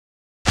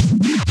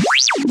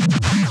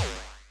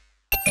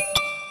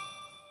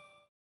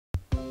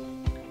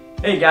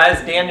Hey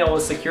guys, Daniel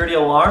with Security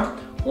Alarm.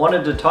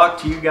 Wanted to talk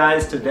to you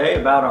guys today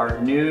about our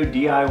new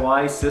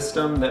DIY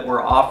system that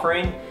we're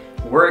offering.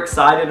 We're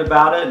excited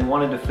about it and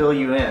wanted to fill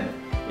you in.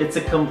 It's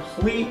a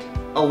complete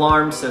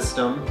alarm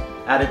system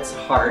at its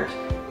heart.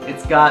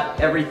 It's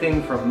got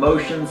everything from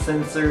motion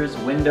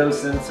sensors, window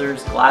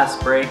sensors,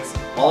 glass breaks,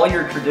 all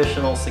your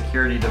traditional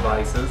security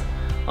devices.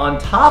 On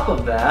top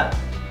of that,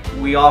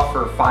 we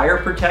offer fire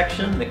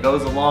protection that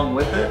goes along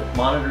with it,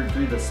 monitored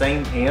through the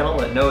same panel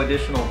at no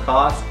additional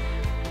cost.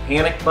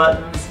 Panic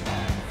buttons,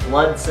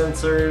 flood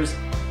sensors,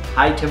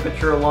 high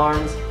temperature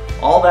alarms,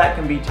 all that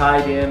can be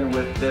tied in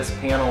with this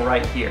panel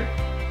right here.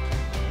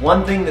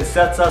 One thing that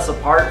sets us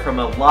apart from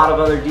a lot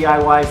of other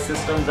DIY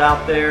systems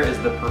out there is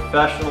the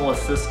professional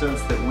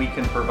assistance that we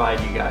can provide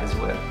you guys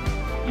with.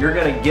 You're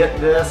going to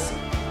get this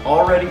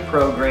already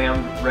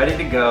programmed, ready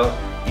to go.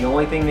 The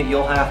only thing that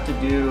you'll have to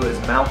do is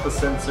mount the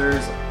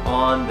sensors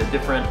on the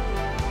different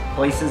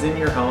places in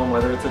your home,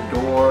 whether it's a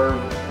door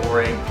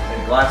or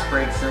a glass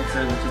break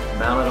sensor that's just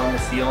mounted on the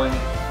ceiling.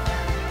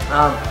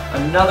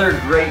 Another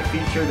great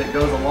feature that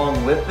goes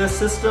along with this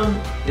system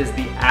is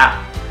the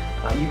app.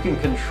 You can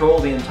control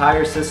the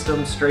entire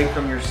system straight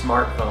from your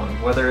smartphone,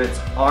 whether it's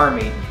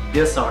arming,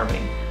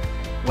 disarming,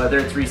 whether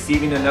it's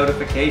receiving a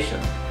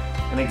notification.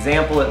 An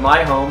example, at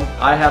my home,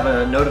 I have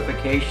a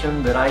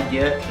notification that I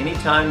get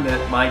anytime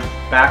that my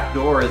back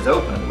door is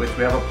open, which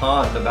we have a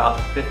pond about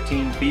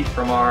 15 feet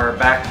from our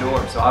back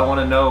door. So I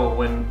want to know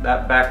when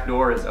that back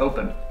door is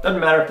open.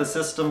 Doesn't matter if the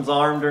system's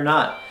armed or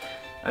not.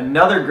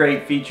 Another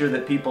great feature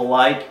that people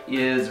like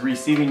is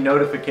receiving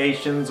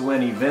notifications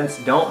when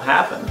events don't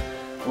happen.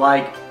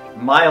 Like,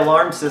 my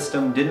alarm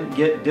system didn't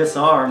get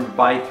disarmed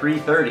by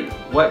 3:30.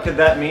 What could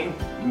that mean?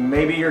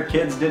 Maybe your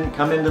kids didn't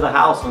come into the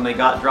house when they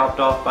got dropped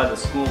off by the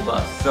school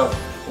bus. So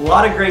a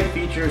lot of great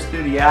features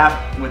through the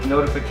app with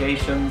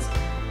notifications,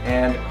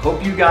 and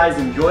hope you guys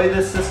enjoy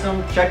this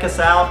system. Check us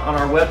out on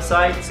our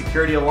website,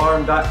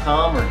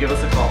 securityalarm.com, or give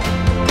us a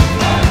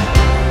call.